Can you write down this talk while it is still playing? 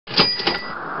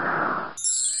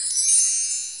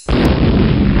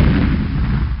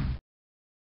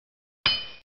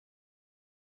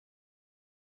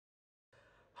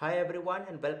Hi everyone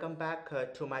and welcome back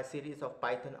to my series of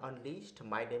Python Unleashed.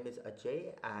 My name is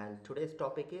Ajay and today's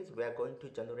topic is we are going to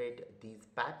generate these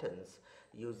patterns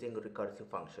using recursive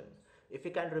function. If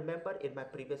you can remember, in my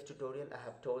previous tutorial I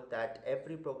have told that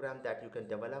every program that you can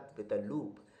develop with a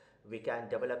loop, we can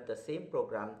develop the same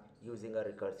program using a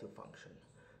recursive function.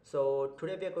 So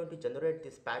today we are going to generate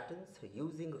these patterns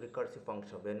using recursive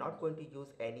function. We are not going to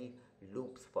use any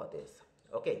loops for this.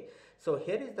 Okay, so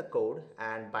here is the code,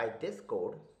 and by this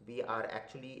code we are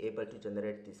actually able to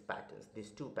generate these patterns, these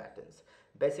two patterns.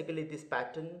 Basically this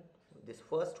pattern, this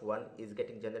first one is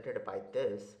getting generated by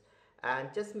this,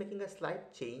 and just making a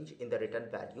slight change in the return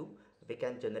value, we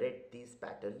can generate this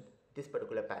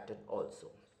particular pattern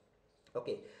also.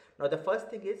 Okay, now the first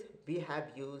thing is we have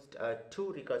used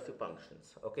two recursive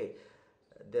functions. Okay,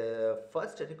 the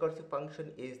first recursive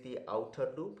function is the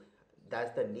outer loop.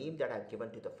 That's the name that I've given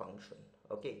to the function.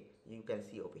 Okay, you can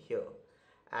see over here.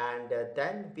 And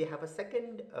then we have a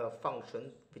second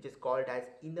function which is called as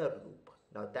inner loop.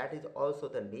 Now that is also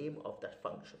the name of that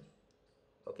function.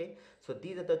 Okay, so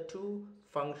these are the two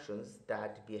functions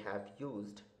that we have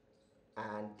used,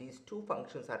 and these two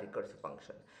functions are recursive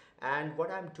function. And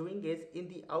what I'm doing is, in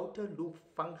the outer loop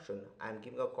function I'm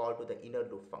giving a call to the inner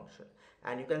loop function,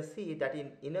 and you can see that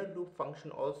in inner loop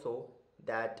function also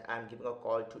that I'm giving a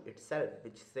call to itself,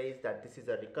 which says that this is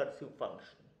a recursive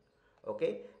function.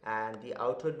 Okay, and the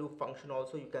outer loop function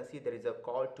also, you can see there is a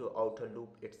call to outer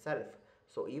loop itself.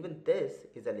 So even this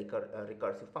is a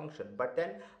recursive function, but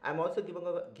then I'm also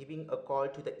giving a call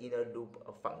to the inner loop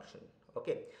function.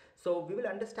 Okay, so we will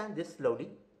understand this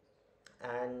slowly.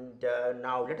 And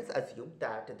now let us assume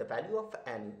that the value of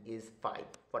n is 5.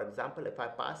 For example, if I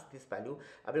pass this value,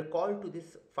 I will call to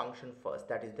this function first,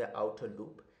 that is the outer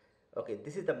loop. Okay,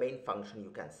 this is the main function,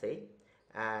 you can say.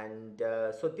 And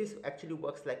so this actually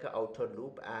works like an outer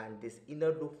loop, and this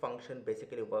inner loop function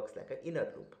basically works like an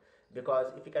inner loop,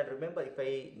 because if you can remember, if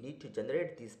I need to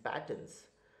generate these patterns,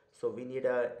 so we need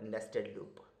a nested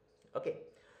loop. Okay,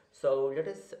 so let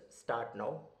us start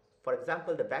now. For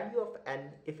example, the value of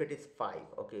n, if it is 5,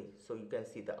 okay, so you can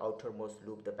see the outermost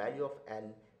loop, the value of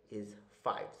n is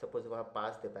 5. Suppose if I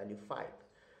pass the value 5,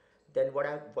 then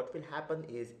what will happen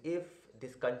is, if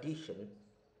this condition,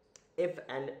 if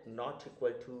n not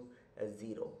equal to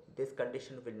 0, this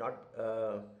condition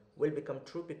will become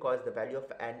true, because the value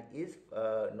of n is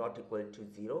not equal to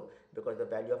 0, because the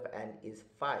value of n is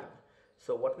 5.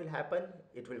 So what will happen,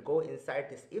 it will go inside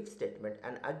this if statement,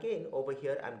 and again over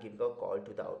here I'm giving a call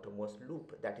to the outermost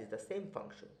loop, that is the same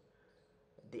function,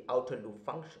 the outer loop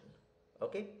function.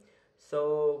 Okay,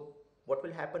 so what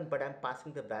will happen, but I'm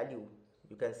passing the value,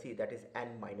 you can see that is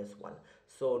n minus 1.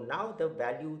 So now the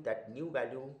value, that new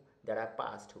value that I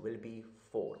passed, will be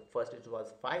 4. First it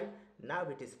was 5, now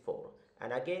it is 4,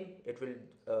 and again it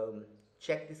will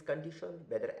check this condition,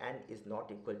 whether n is not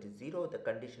equal to 0, the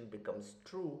condition becomes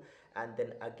true, and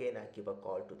then again I give a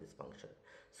call to this function.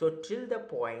 So till the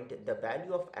point the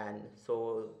value of n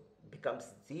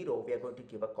becomes 0, we are going to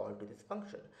give a call to this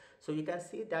function. So you can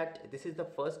see that this is the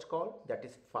first call, that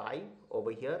is 5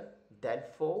 over here, then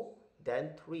 4,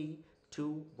 then 3,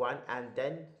 2, 1, and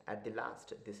then at the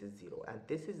last this is 0, and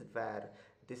this is where,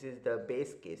 this is the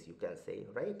base case, you can say,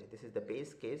 right? This is the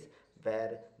base case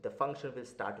where the function will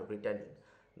start returning.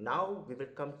 Now we will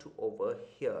come to over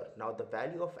here. Now the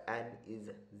value of n is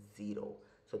 0,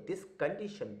 so this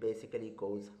condition basically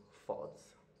goes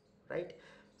false, right?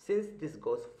 Since this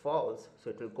goes false, so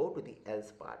it will go to the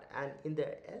else part, and in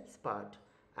the else part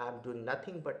I'm doing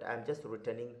nothing, but I'm just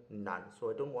returning none.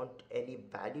 So I don't want any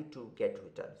value to get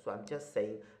returned, so I'm just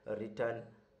saying return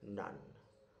none.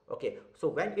 Okay, so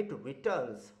when it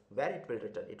returns, where it will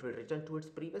return, it will return to its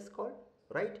previous call,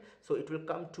 right? So it will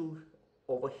come to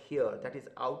over here, that is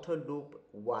outer loop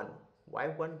 1. Why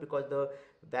 1? Because the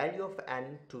value of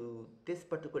n to this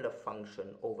particular function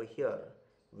over here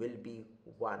will be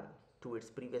 1 to its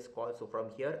previous call. So from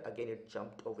here again it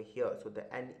jumped over here, so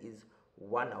the n is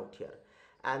 1 out here,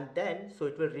 and then so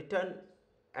it will return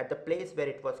at the place where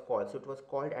it was called. So it was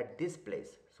called at this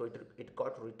place, so it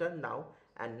got returned now,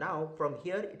 and now from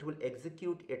here it will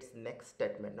execute its next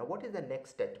statement. Now what is the next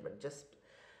statement? Just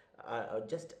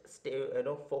stay,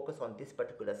 focus on this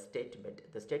particular statement.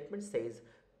 The statement says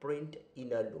print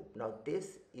inner loop. Now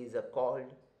this is a call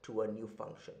to a new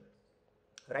function,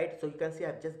 right? So you can see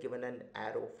I've just given an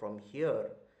arrow from here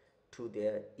to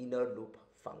the inner loop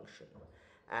function,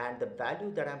 and the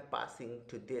value that I'm passing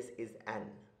to this is n.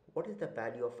 What is the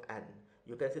value of n?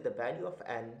 You can see the value of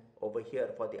n over here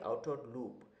for the outer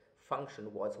loop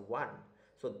function was 1.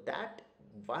 So that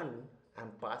 1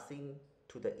 I'm passing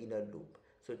to the inner loop,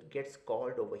 so it gets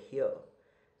called over here,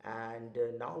 And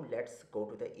now let's go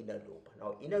to the inner loop.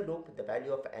 Now inner loop, the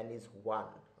value of n is 1.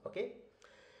 Okay,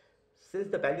 since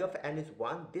the value of n is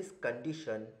 1, this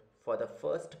condition for the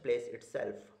first place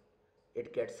itself,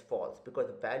 it gets false because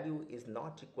the value is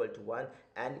not equal to 1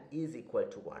 and is equal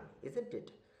to 1, isn't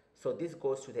it? So this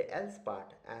goes to the else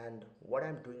part, and what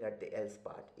I'm doing at the else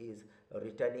part is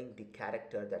returning the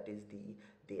character that is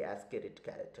the asterisk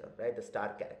character, right, the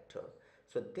star character.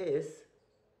 So this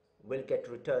will get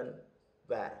returned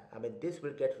where, I mean, this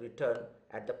will get returned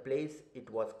at the place it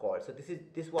was called. So this is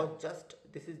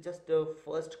just the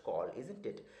first call, isn't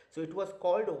it? So it was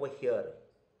called over here,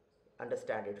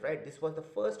 understand it, right? This was the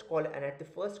first call, and at the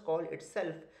first call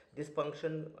itself this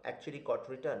function actually got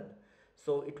returned.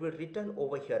 So it will return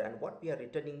over here, and what we are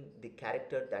returning, the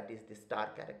character that is the star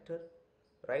character,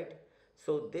 right?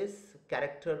 So this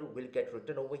character will get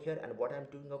written over here, and what I'm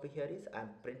doing over here is I'm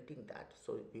printing that,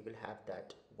 so we will have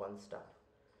that 1 star.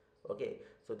 Okay,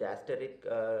 so the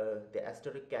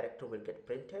asterisk character will get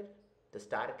printed, the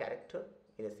star character,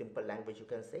 in a simple language you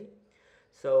can say.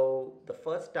 So the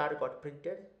first star got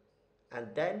printed, and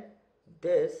then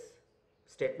this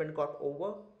statement got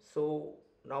over. So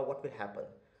now what will happen?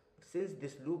 Since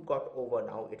this loop got over,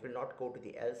 now it will not go to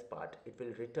the else part, it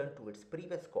will return to its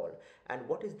previous call. And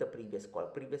what is the previous call?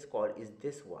 Previous call is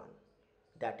this one,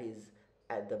 that is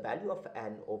at the value of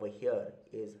n over here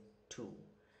is 2.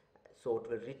 So it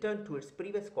will return to its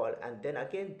previous call, and then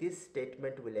again this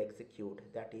statement will execute,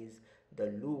 that is the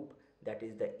loop, that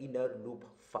is the inner loop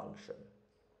function.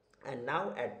 And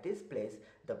now at this place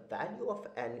the value of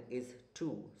n is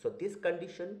 2, so this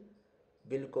condition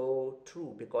will go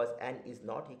true because n is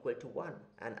not equal to 1,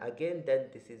 and again then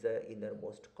this is a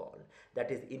innermost call,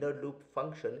 that is inner loop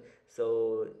function.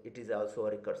 So it is also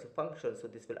a recursive function, so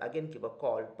this will again give a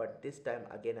call, but this time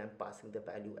again I'm passing the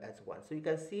value as 1. So you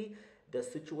can see the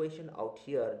situation out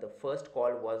here. The first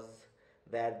call was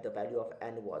where the value of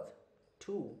n was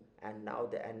 2, and now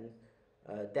the n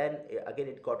then again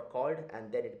it got called,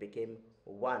 and then it became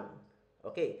 1.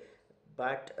 Okay,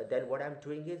 but then what I'm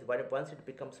doing is, once it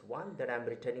becomes 1, then I'm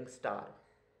returning star,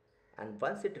 and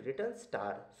once it returns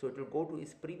star, so it will go to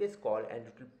its previous call and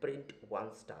it will print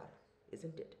 1 star,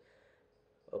 isn't it?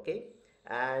 Okay,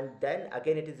 and then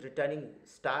again it is returning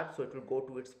star, so it will go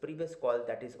to its previous call,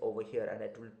 that is over here, and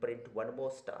it will print 1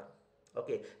 more star.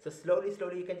 Okay, so slowly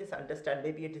you can just understand.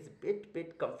 Maybe it is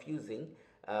bit confusing,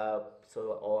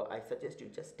 so or I suggest you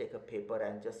just take a paper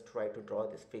and just try to draw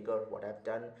this figure what I've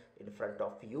done in front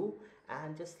of you,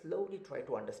 and just slowly try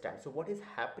to understand. So what is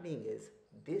happening is,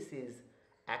 this is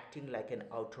acting like an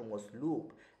outermost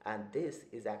loop, and this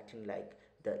is acting like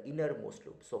the innermost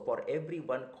loop. So for every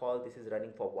 1 call, this is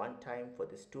running for 1 time. For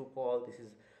this 2 call, this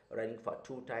is running for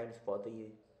 2 times. For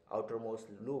the outermost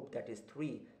loop, that is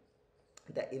 3,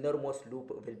 the innermost loop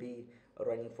will be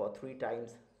running for 3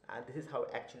 times, and this is how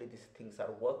actually these things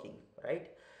are working, right?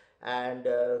 And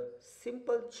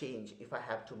simple change if I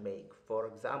have to make, for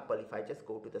example, if I just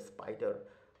go to the Spider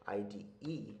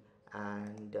IDE,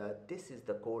 and this is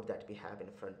the code that we have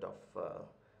in front of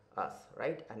us,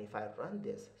 right? And if I run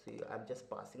this, so I'm just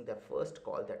passing the first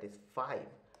call, that is 5,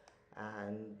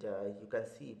 and you can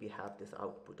see we have this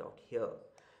output out here.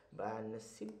 And a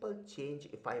simple change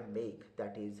if I make,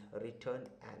 that is return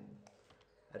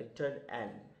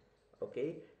n,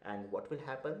 okay, and what will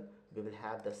happen? We will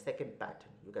have the second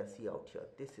pattern. You can see out here,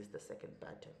 this is the second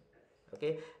pattern,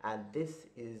 okay, and this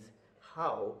is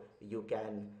how you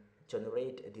can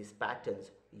generate these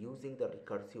patterns using the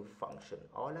recursive function.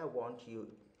 All I want you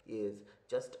is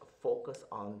just focus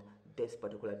on this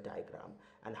particular diagram,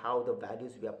 and how the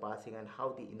values we are passing, and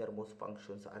how the innermost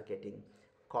functions are getting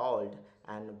called,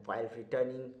 and while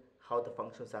returning, how the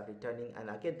functions are returning, and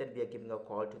again then we are giving a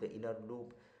call to the inner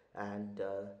loop, and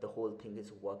the whole thing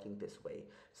is working this way.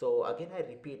 So again I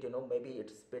repeat, maybe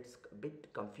it's a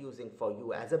bit confusing for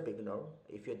you as a beginner,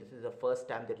 if this is the first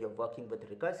time that you're working with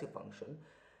recursive function.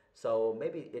 So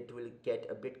maybe it will get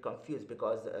a bit confused,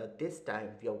 because this time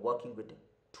we are working with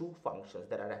 2 functions.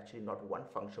 There are actually not 1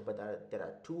 function, but there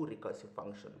are 2 recursive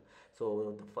functions.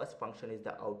 So the first function is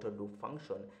the outer loop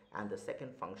function, and the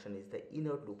second function is the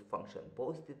inner loop function.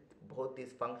 Both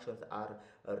these functions are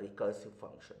a recursive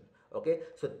function. Okay,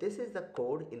 so this is the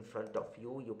code in front of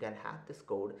you. You can have this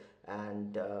code,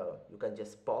 and you can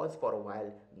just pause for a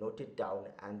while, note it down,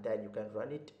 and then you can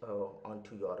run it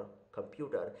onto your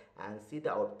computer and see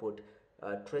the output.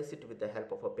 Trace it with the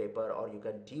help of a paper, or you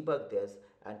can debug this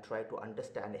and try to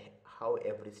understand how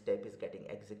every step is getting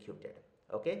executed.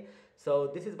 Okay, so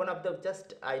this is one of the,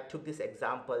 just I took this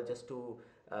example just to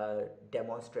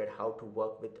demonstrate how to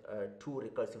work with two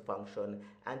recursive function,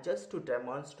 and just to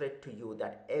demonstrate to you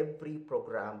that every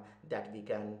program that we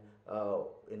can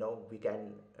we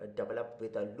can develop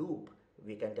with a loop,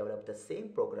 we can develop the same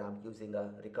program using a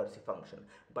recursive function.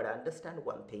 But understand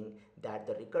one thing, that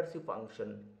the recursive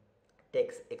function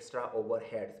takes extra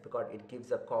overheads because it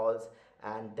gives a calls,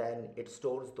 and then it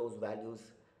stores those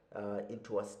values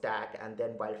into a stack, and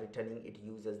then while returning it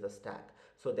uses the stack.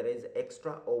 So there is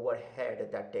extra overhead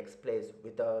that takes place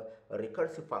with a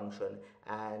recursive function,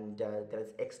 and there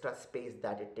is extra space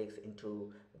that it takes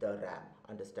into the RAM.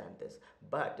 Understand this.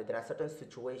 But there are certain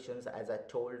situations, as I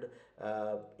told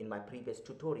in my previous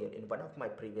tutorial, in one of my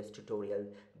previous tutorial,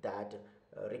 that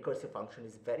recursive function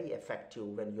is very effective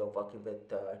when you're working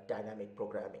with dynamic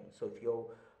programming. So if you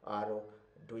are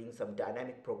doing some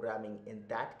dynamic programming, in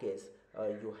that case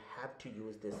you have to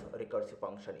use this recursive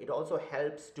function. It also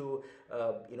helps to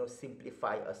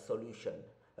simplify a solution.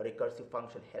 A recursive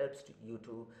function helps you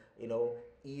to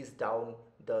ease down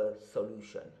the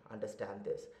solution. Understand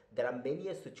this. There are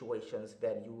many situations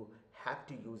where you have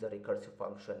to use a recursive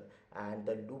function, and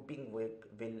the looping will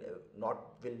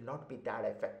not be that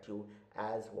effective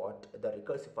as what the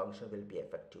recursive function will be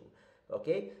effective.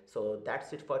 Okay, so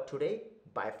that's it for today.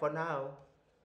 Bye for now.